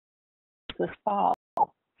this fall.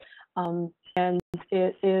 And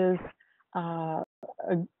it is a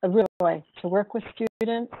real joy to work with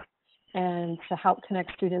students and to help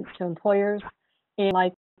connect students to employers. And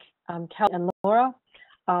like Kelly and Laura,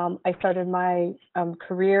 I started my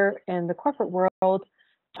career in the corporate world,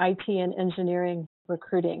 IT and engineering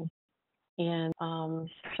recruiting. And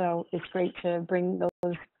so it's great to bring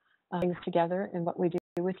those things together in what we do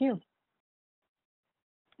with you.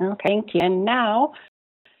 Okay, thank you. And now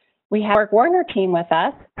we have our BorgWarner team with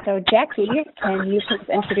us. So Jackie, can you please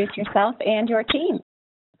introduce yourself and your team?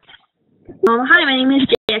 Hi, my name is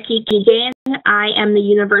Jackie Keegan. I am the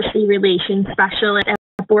University Relations Specialist at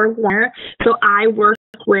BorgWarner. So I work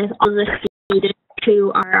with all the students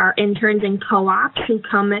who are our interns and co-ops who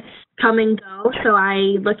come and go. So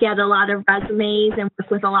I look at a lot of resumes and work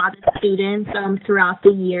with a lot of students throughout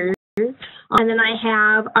the years. And then I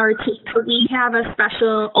have our team. So we have a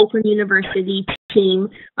special Oakland University team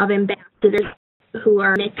of ambassadors who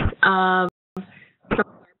are a mix of some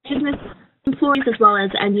business employees as well as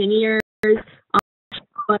engineers.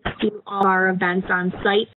 Let's do all our events on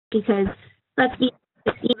site because let's be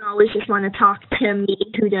honest, you don't always just want to talk to me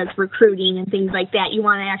who does recruiting and things like that. You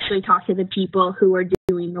want to actually talk to the people who are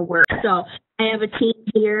doing the work. So I have a team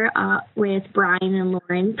here with Brian and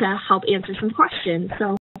Lauren to help answer some questions.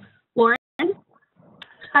 So Lauren?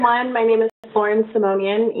 Hi, everyone. My name is Lauren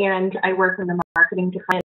Simonian, and I work in the marketing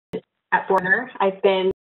department at BorgWarner. I've been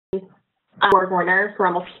at BorgWarner for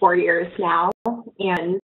almost 4 years now,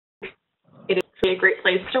 and it is really a great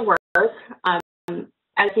place to work.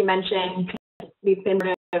 As you mentioned, we've been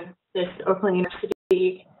part of this Oakland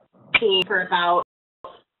University team for about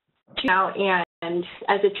 2 now, and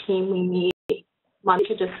as a team, we meet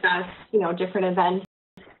monthly to discuss, different events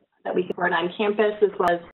that we can run on campus as well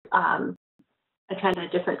as attend a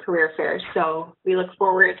different career fairs. So we look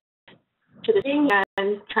forward to the thing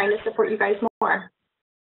and trying to support you guys more.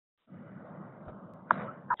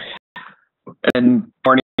 And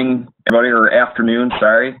morning, everybody, or afternoon,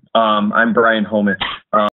 sorry. I'm Brian Homich.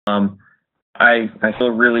 I feel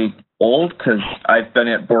really old because I've been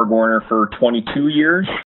at BorgWarner for 22 years.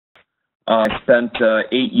 I spent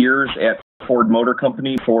 8 years at Ford Motor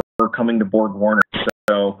Company before coming to BorgWarner.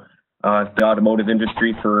 So I've been in the automotive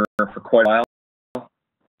industry for quite a while.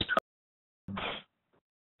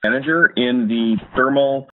 Manager in the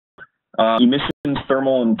emissions,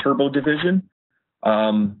 thermal, and turbo division.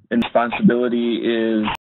 And responsibility is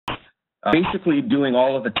basically doing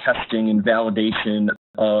all of the testing and validation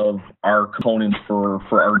of our components for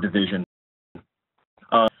our division.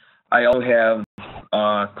 I also have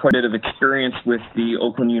quite a bit of experience with the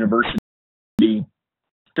Oakland University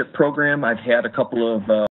program. I've had a couple of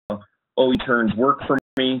OE interns work for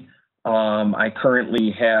me. I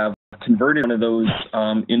currently have converted one of those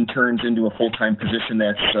interns into a full-time position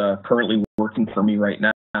that's currently working for me right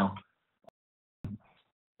now.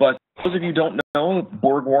 But for those of you who don't know,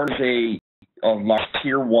 BorgWarner is a large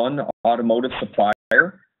Tier 1 automotive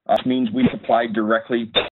supplier, which means we supply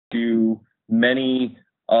directly to many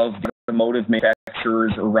of the automotive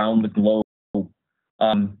manufacturers around the globe.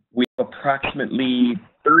 We have approximately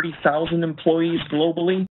 30,000 employees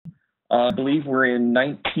globally. I believe we're in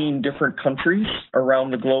 19 different countries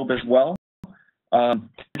around the globe as well.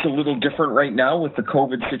 It's a little different right now with the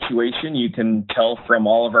COVID situation. You can tell from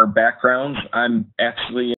all of our backgrounds. I'm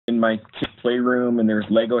actually in my kid's playroom, and there's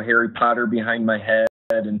Lego Harry Potter behind my head,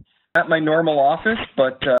 and not my normal office,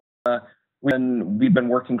 but we've been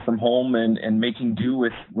working from home and making do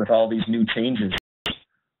with all these new changes.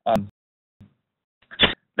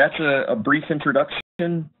 That's a brief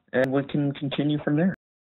introduction, and we can continue from there.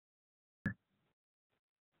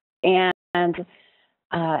 And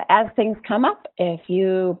as things come up, if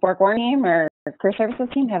you, BorgWarner team or Career Services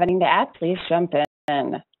team, have anything to add, please jump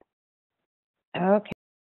in.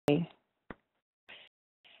 Okay.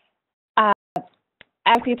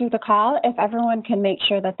 As you do the call, if everyone can make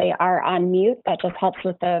sure that they are on mute, that just helps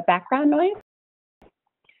with the background noise.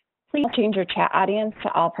 Please change your chat audience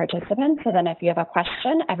to all participants, so then if you have a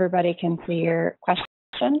question, everybody can see your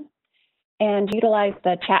question. And utilize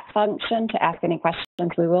the chat function to ask any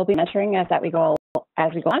questions. We will be monitoring as we go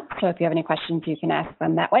on. So if you have any questions, you can ask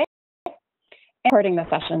them that way. And recording the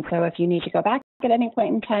session. So if you need to go back at any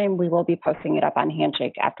point in time, we will be posting it up on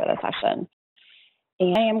Handshake after the session.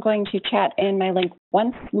 And I am going to chat in my link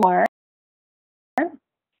once more.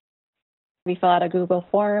 We fill out a Google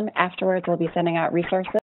form. Afterwards, we'll be sending out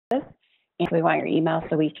resources. And we want your email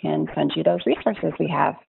so we can send you those resources we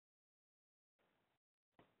have.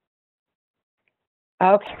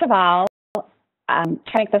 Okay, first of all, trying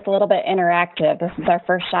to make this a little bit interactive. This is our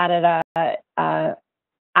first shot at a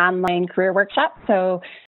online career workshop. So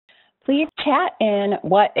Please chat in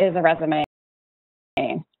what is a resume.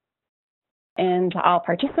 And to all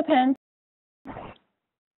participants,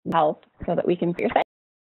 help so that we can see your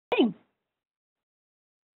saying.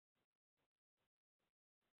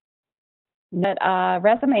 That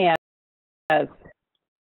resume is.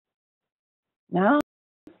 No,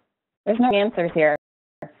 there's no answers here.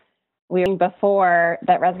 We were before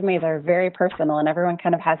that resumes are very personal and everyone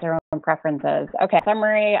kind of has their own preferences. Okay,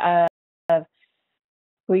 summary of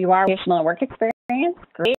who you are, vocational and work experience.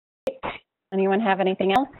 Great. Anyone have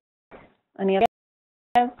anything else? Any other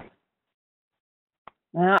ideas?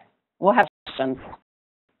 No, we'll have questions.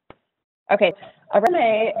 Okay, a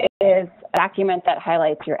resume is a document that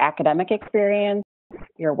highlights your academic experience,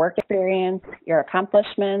 your work experience, your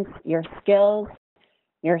accomplishments, your skills,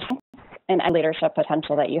 your strengths, and leadership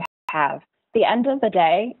potential that you have. At the end of the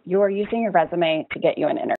day, you are using your resume to get you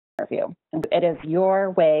an interview. And it is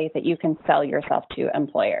your way that you can sell yourself to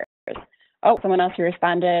employers. Oh, someone else who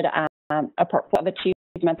responded, a portfolio of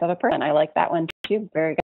achievements of a person. I like that one too.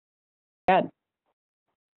 Very good.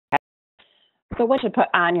 So what should you put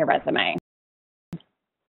on your resume?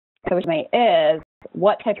 So resume is,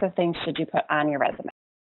 what types of things should you put on your resume?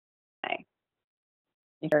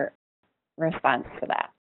 Your response to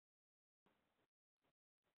that.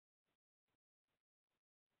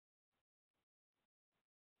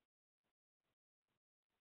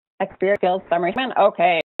 Experience, skills, summary.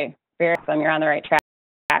 Okay, very awesome. You're on the right track.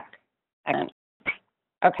 Excellent.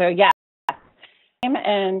 Okay, so yes, name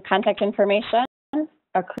and contact information.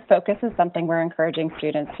 A focus is something we're encouraging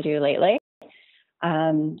students to do lately.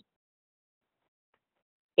 And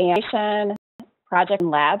project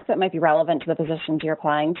and labs that might be relevant to the positions you're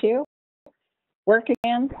applying to. Work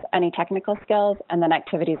experience, any technical skills, and then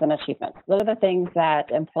activities and achievements. Those are the things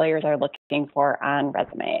that employers are looking for on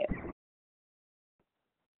resumes.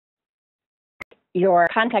 Your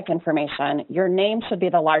contact information, your name should be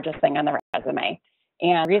the largest thing on the resume.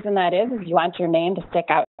 And the reason that is you want your name to stick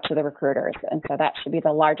out to the recruiters. And so that should be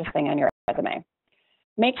the largest thing on your resume.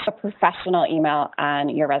 Make a professional email on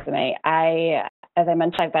your resume. As I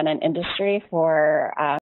mentioned, I've been in industry for,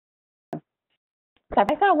 I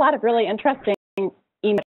saw a lot of really interesting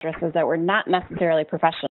email addresses that were not necessarily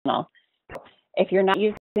professional. If you're not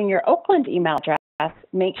using your Oakland email address,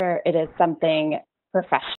 make sure it is something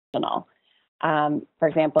professional. For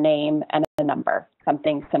example, name and a number,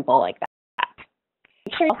 something simple like that.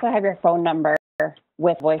 Make sure you also have your phone number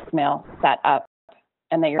with voicemail set up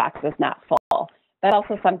and that your box is not full. That's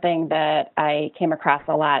also something that I came across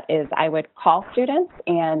a lot is I would call students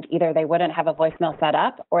and either they wouldn't have a voicemail set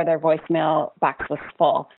up or their voicemail box was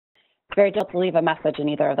full. It's very difficult to leave a message in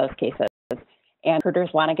either of those cases. And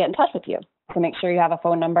recruiters want to get in touch with you. So make sure you have a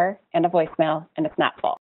phone number and a voicemail and it's not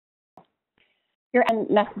full. You're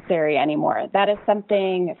unnecessary anymore. That is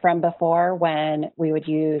something from before when we would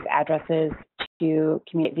use addresses to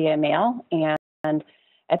communicate via mail. And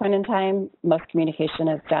at the point in time, most communication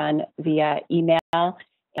is done via email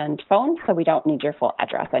and phone, so we don't need your full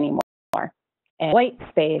address anymore. And white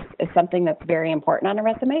space is something that's very important on a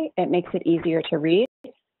resume. It makes it easier to read.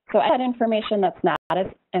 So add information that's not as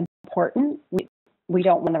important. We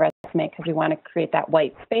don't want the resume because we want to create that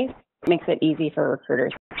white space. It makes it easy for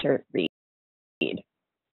recruiters to read.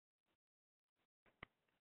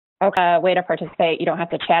 Okay, way to participate. You don't have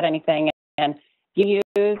to chat anything. And you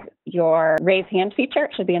use your raise hand feature.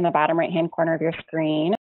 It should be in the bottom right-hand corner of your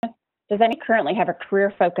screen. Does any currently have a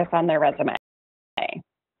career focus on their resume?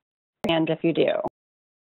 And if you do.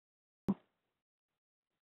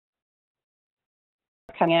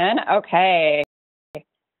 Come in. Okay.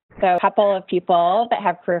 So a couple of people that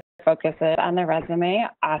have career focuses on their resume.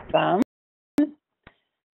 Awesome.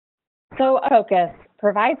 So a focus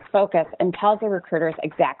provides focus and tells the recruiters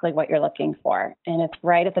exactly what you're looking for. And it's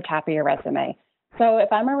right at the top of your resume. So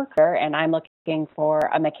if I'm a recruiter and I'm looking for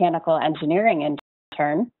a mechanical engineering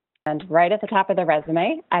intern, and right at the top of the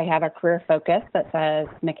resume, I have a career focus that says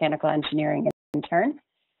mechanical engineering intern.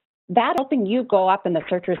 That's helping you go up in the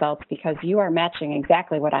search results because you are matching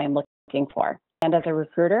exactly what I am looking for. And as a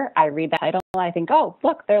recruiter, I read the title, I think, oh,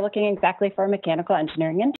 look, they're looking exactly for a mechanical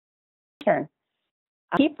engineering intern.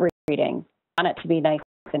 I'll keep reading. I want it to be nice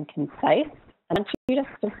and concise. I want you to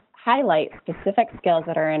just highlight specific skills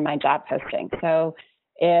that are in my job posting. So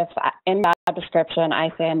if in my job description, I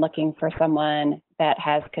say I'm looking for someone that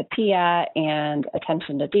has CATIA and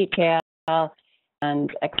attention to detail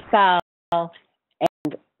and Excel,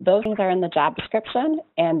 and those things are in the job description,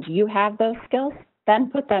 and you have those skills,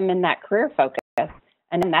 then put them in that career focus.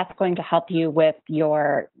 And then that's going to help you with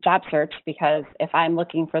your job search because if I'm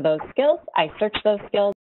looking for those skills, I search those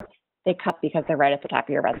skills, they come because they're right at the top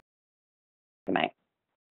of your resume.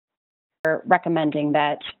 recommending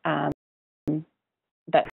that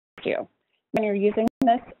that you. When you're using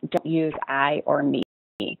this, don't use I or me.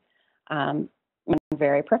 I'm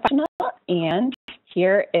very professional, and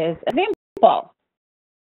here is an example.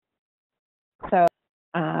 So,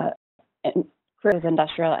 careers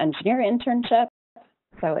industrial engineering internship.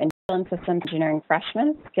 So, industrial and systems engineering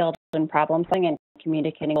freshmen, skilled in problem solving and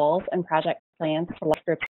communicating goals and project plans to large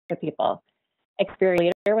groups of people.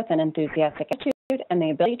 Experienced leader with an enthusiastic attitude and the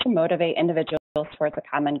ability to motivate individuals towards a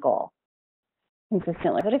common goal.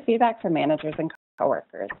 Consistently positive feedback from managers and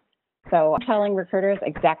coworkers. So I'm telling recruiters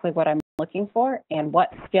exactly what I'm looking for and what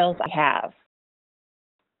skills I have.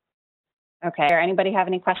 Okay, anybody have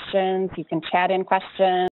any questions? You can chat in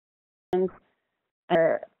questions.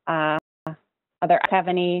 Or other have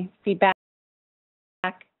any feedback?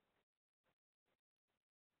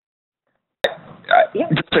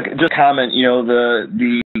 Just comment, you know,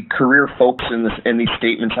 the career focus in these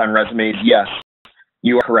statements on resumes, yes,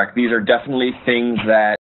 you are correct. These are definitely things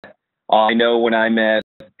that I know when I'm at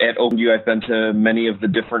OpenU, I've been to many of the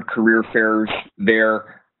different career fairs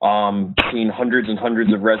there, seen hundreds and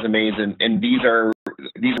hundreds of resumes, and these are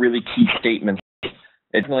really key statements.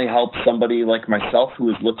 It definitely helps somebody like myself who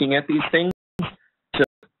is looking at these things to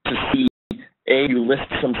see, you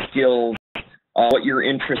list some skills, what your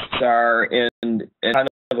interests are, and kind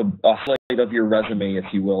of a highlight of your resume, if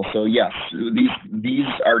you will. So yes, these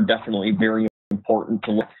are definitely very important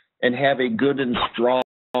to look and have a good and strong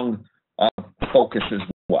focus as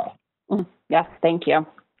well. Yes, thank you.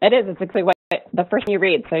 It is. It's exactly what the first thing you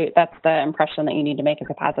read. So that's the impression that you need to make as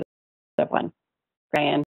a positive one.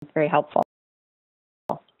 Brian, very helpful.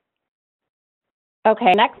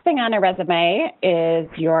 Okay, next thing on a resume is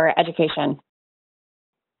your education.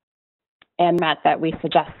 And Matt, that we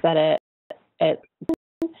suggest that it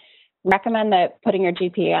recommend that putting your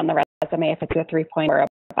GPA on the resume if it's a 3.0 or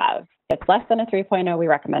above. If it's less than a 3.0, we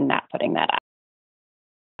recommend not putting that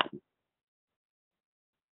on.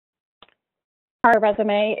 Our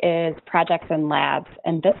resume is projects and labs,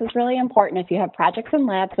 and this is really important if you have projects and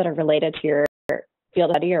labs that are related to your field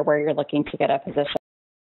of study or where you're looking to get a position.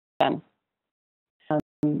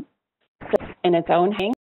 In its own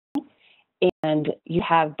thing, and you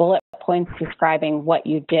have bullet points describing what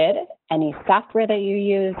you did, any software that you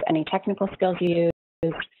use, any technical skills you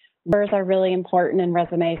use. Numbers are really important in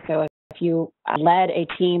resumes, so if you led a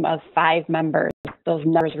team of 5 members, those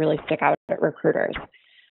numbers really stick out at recruiters.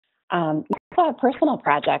 You also have personal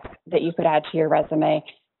projects that you could add to your resume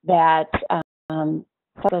that some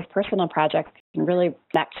of those personal projects can really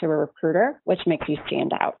connect to a recruiter, which makes you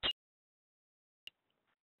stand out.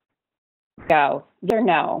 Go, yes or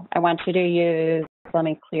no. I want you to use, let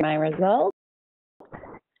me clear my results.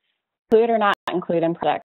 Include or not include in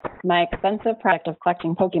projects. My extensive project of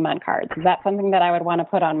collecting Pokemon cards. Is that something that I would want to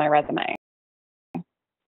put on my resume?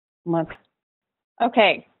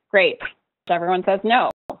 Okay, great. Everyone says no.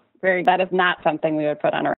 That is not something we would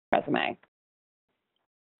put on a resume.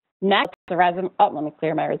 Next, the resume. Oh, let me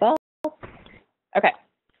clear my results. Okay.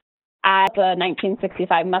 I have a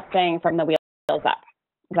 1965 Mustang from the wheels up.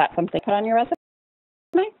 Is that something to put on your resume?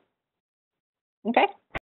 Okay.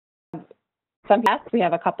 Some yes, we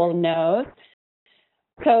have a couple no's.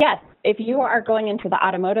 So yes, if you are going into the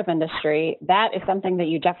automotive industry, that is something that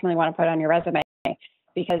you definitely want to put on your resume,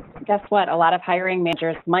 because guess what? A lot of hiring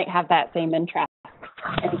managers might have that same interest.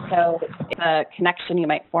 And so it's a connection you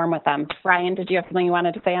might form with them. Brian, did you have something you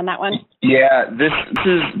wanted to say on that one? Yeah, this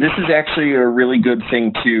is actually a really good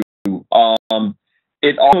thing too.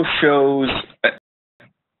 It also shows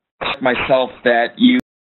myself that you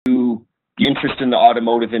interest in the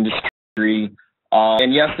automotive industry.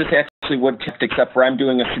 And yes, this actually would count, except for I'm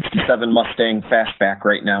doing a 67 Mustang fastback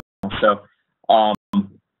right now. So,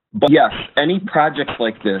 but yes, any projects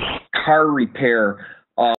like this, car repair,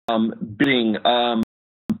 bidding,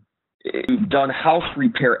 you've done house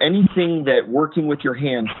repair, anything that working with your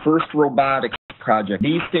hands, first robotics project,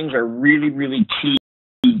 these things are really, really key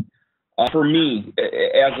for me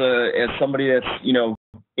as somebody that's, you know,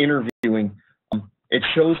 interviewing. It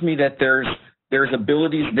shows me that there's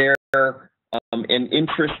abilities there and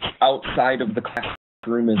interests outside of the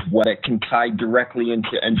classroom as well that can tie directly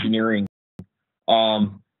into engineering.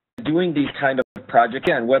 Doing these kind of projects,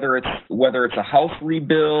 again, whether it's a house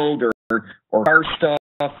rebuild or car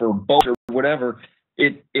stuff or boat or whatever,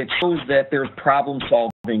 it shows that there's problem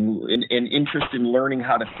solving and interest in learning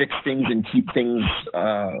how to fix things and keep things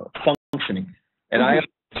functioning. And I have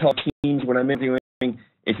to tell teams when I'm interviewing,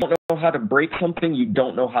 if you don't know how to break something, you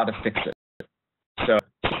don't know how to fix it. So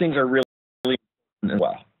these things are really important as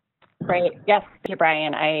well. Great. Yes, thank you,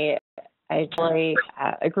 Brian. I totally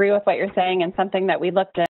agree with what you're saying, and something that we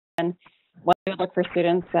looked what we would look for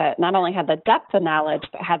students that not only had the depth of knowledge,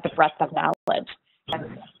 but had the breadth of knowledge. That's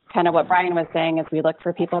kind of what Brian was saying is we look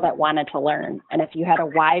for people that wanted to learn. And if you had a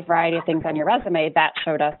wide variety of things on your resume, that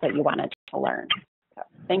showed us that you wanted to learn. So,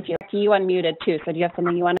 thank you. You unmuted too, so do you have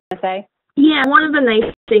something you wanted to say? Yeah, one of the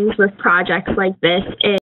nice things with projects like this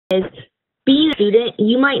is being a student,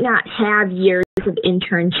 you might not have years of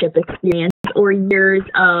internship experience or years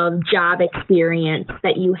of job experience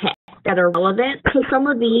that you have that are relevant. So some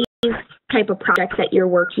of these type of projects that you're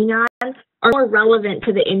working on are more relevant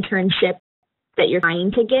to the internship that you're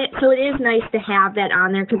trying to get. So it is nice to have that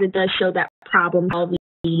on there because it does show that problem solving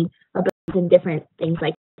abilities and different things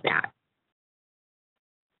like that.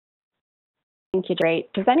 Thank you,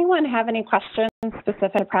 great. Does anyone have any questions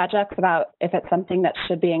specific to projects about if it's something that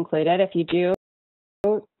should be included? If you do,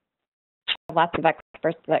 lots of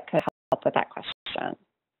experts that could help with that question.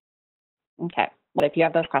 Okay, well, if you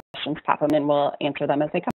have those questions, pop them in, we'll answer them as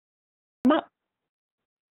they come up.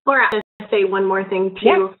 Laura, I want to say one more thing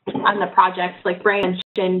too on the projects, like Brian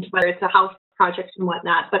mentioned, whether it's a house project and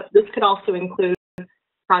whatnot, but this could also include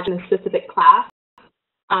project in a specific class.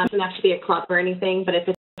 It doesn't have to be a club or anything, but if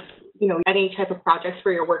it's any type of projects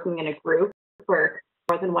where you're working in a group for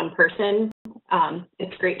more than one person,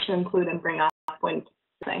 it's great to include and bring up when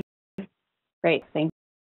saying. Great, thank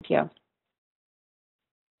you.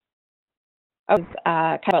 As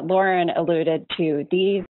kind of what Lauren alluded to,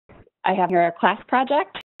 these I have here a class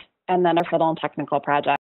project and then a little and technical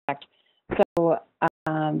project. So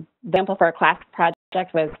the example for a class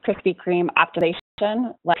project was Krispy Kreme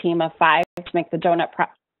optimization, a team of 5 to make the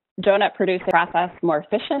donut producing process more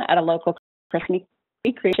efficient at a local Krispy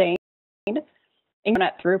Kreme chain,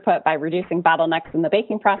 donut throughput by reducing bottlenecks in the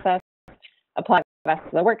baking process, applying the rest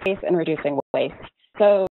of the workplace, and reducing waste.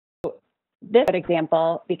 So this is a good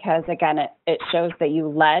example because, again, it shows that you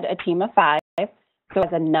led a team of 5, so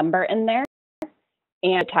there's a number in there,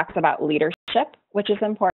 and it talks about leadership, which is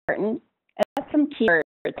important. And that's some keywords.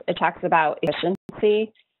 It talks about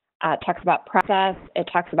efficiency, it talks about process, it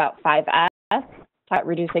talks about 5S, about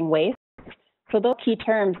reducing waste. So those key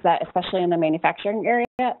terms that, especially in the manufacturing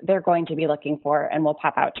area, they're going to be looking for and will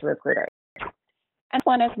pop out to recruiters. And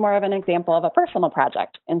one is more of an example of a personal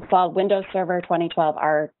project. Install Windows Server 2012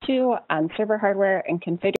 R2 on server hardware and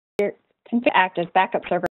configure act as backup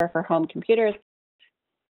server for home computers,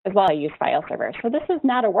 as well as use file server. So this is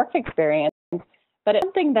not a work experience, but it's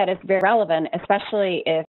something that is very relevant, especially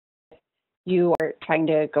if you are trying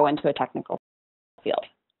to go into a technical field.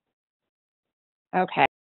 Okay.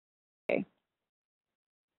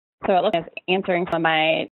 So it looks like it's answering some of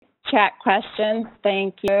my chat questions.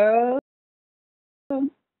 Thank you.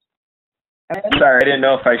 Sorry, I didn't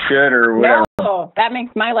know if I should or whatever. No, that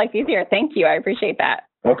makes my life easier. Thank you. I appreciate that.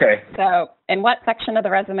 Okay. So in what section of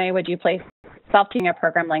the resume would you place self-teaching a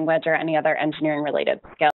program language or any other engineering-related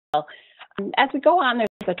skill? As we go on, there's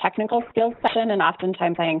a technical skills section, and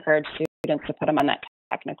oftentimes I encourage students to put them on that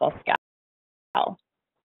technical skill.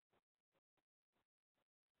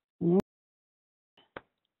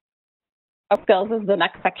 Skills is the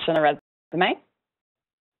next section of the resume,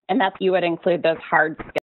 and that's you would include those hard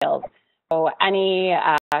skills. So any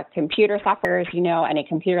computer softwares, any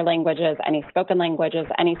computer languages, any spoken languages,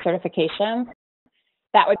 any certifications,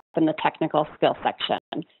 that would be in the technical skills section.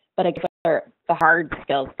 But again, the hard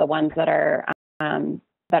skills, the ones that are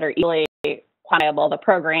easily quantifiable, the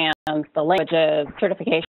programs, the languages,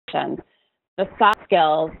 certifications. The soft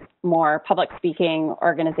skills, more public speaking,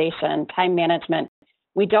 organization, time management.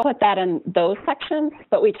 We don't put that in those sections,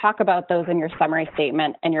 but we talk about those in your summary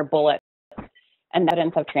statement and your bullets and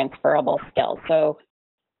evidence of transferable skills. So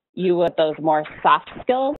you would those more soft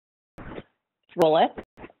skills, bullets,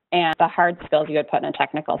 and the hard skills you would put in a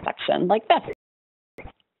technical section like this.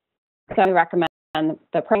 So we recommend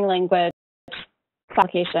the programming language,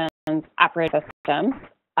 applications, operating systems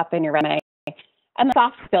up in your resume. And the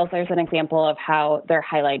soft skills, there's an example of how they're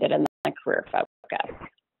highlighted in the career focus.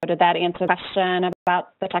 So did that answer the question about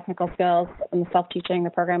the technical skills and the self-teaching, the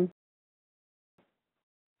program?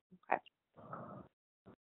 Okay.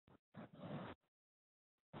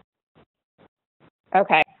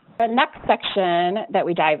 Okay. The next section that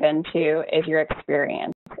we dive into is your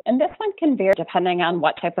experience. And this one can vary depending on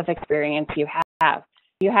what type of experience you have.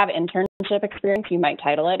 If you have internship experience, you might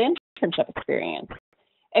title it internship experience.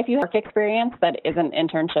 If you have work experience that isn't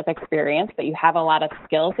internship experience, but you have a lot of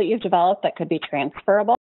skills that you've developed that could be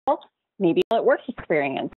transferable, maybe at work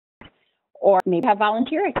experience, or maybe have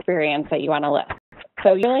volunteer experience that you want to list.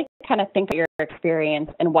 So you really kind of think of your experience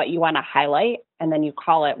and what you want to highlight, and then you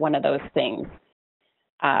call it one of those things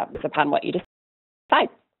upon what you decide.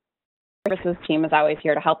 The services team is always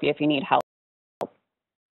here to help you if you need help.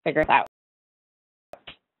 figure this out.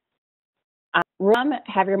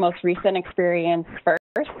 Have your most recent experience first.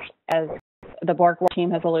 As the BorgWarner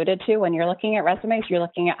team has alluded to, when you're looking at resumes, you're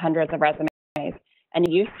looking at hundreds of resumes, and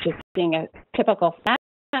you're used to seeing a typical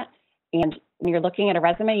format. And when you're looking at a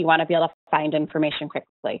resume, you want to be able to find information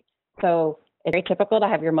quickly. So it's very typical to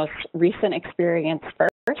have your most recent experience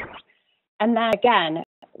first. And then again,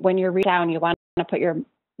 when you read down, you want to put your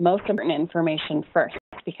most important information first,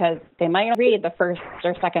 because they might read the first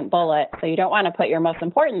or second bullet. So you don't want to put your most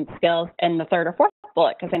important skills in the third or fourth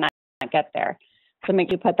bullet because they might not get there. So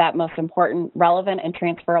make you put that most important, relevant, and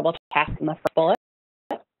transferable task in the first bullet.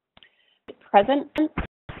 Present tense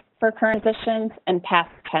for current positions and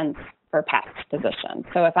past tense for past positions.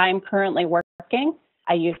 So if I'm currently working,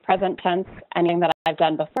 I use present tense. Anything that I've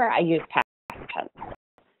done before, I use past tense.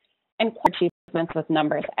 And achievements with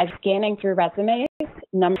numbers. As scanning through resumes,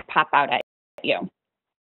 numbers pop out at you.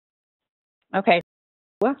 Okay,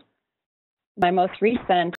 my most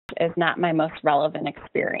recent is not my most relevant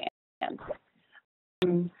experience.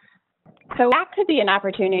 So that could be an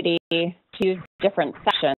opportunity to use different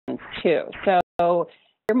sections too. So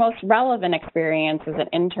your most relevant experience is an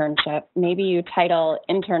internship. Maybe you title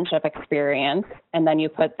internship experience, and then you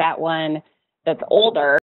put that one that's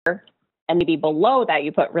older, and maybe below that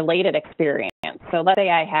you put related experience. So let's say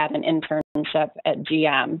I had an internship at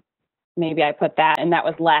GM. Maybe I put that, and that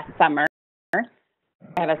was last summer.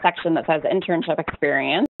 I have a section that says internship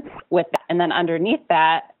experience with that. And then underneath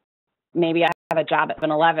that, maybe I have a job at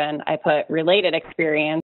 7-Eleven. I put related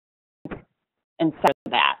experience instead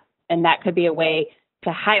of that. And that could be a way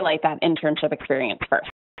to highlight that internship experience first.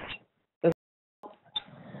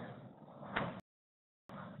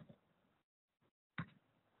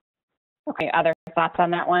 Okay, other thoughts on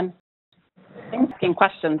that one? Asking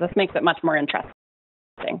questions, this makes it much more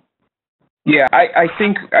interesting. Yeah, I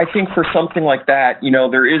think for something like that,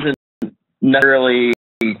 there isn't necessarily,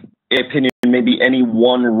 in my opinion, maybe any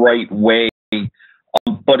one right way.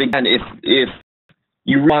 But again, if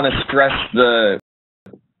you want to stress the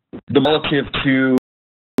relative to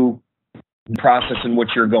the process in which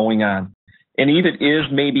you're going on, and even if it is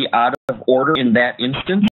maybe out of order in that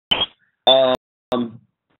instance,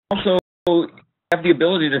 also have the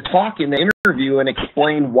ability to talk in the interview and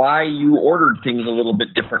explain why you ordered things a little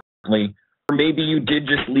bit differently. Or maybe you did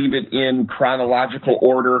just leave it in chronological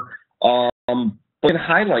order, but you can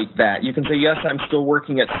highlight that. You can say, yes, I'm still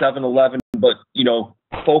working at 7-Eleven, but,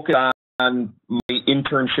 focus on my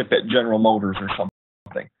internship at General Motors or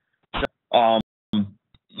something. So,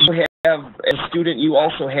 you have, as a student, you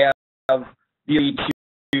also have the ability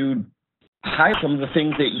to highlight some of the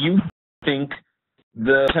things that you think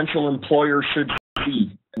the potential employer should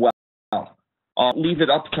see well. Leave it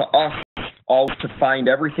up to us all to find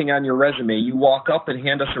everything on your resume. You walk up and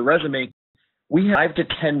hand us a resume. We have 5 to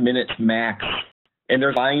 10 minutes max, and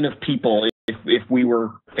there's a line of people if we were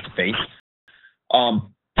face-to-face.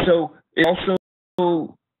 So it also,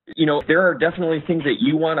 there are definitely things that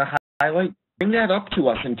you want to highlight. Bring that up to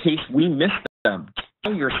us in case we miss them.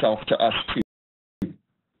 Tell yourself to us too.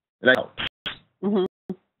 That helps. Mm-hmm.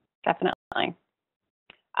 Definitely.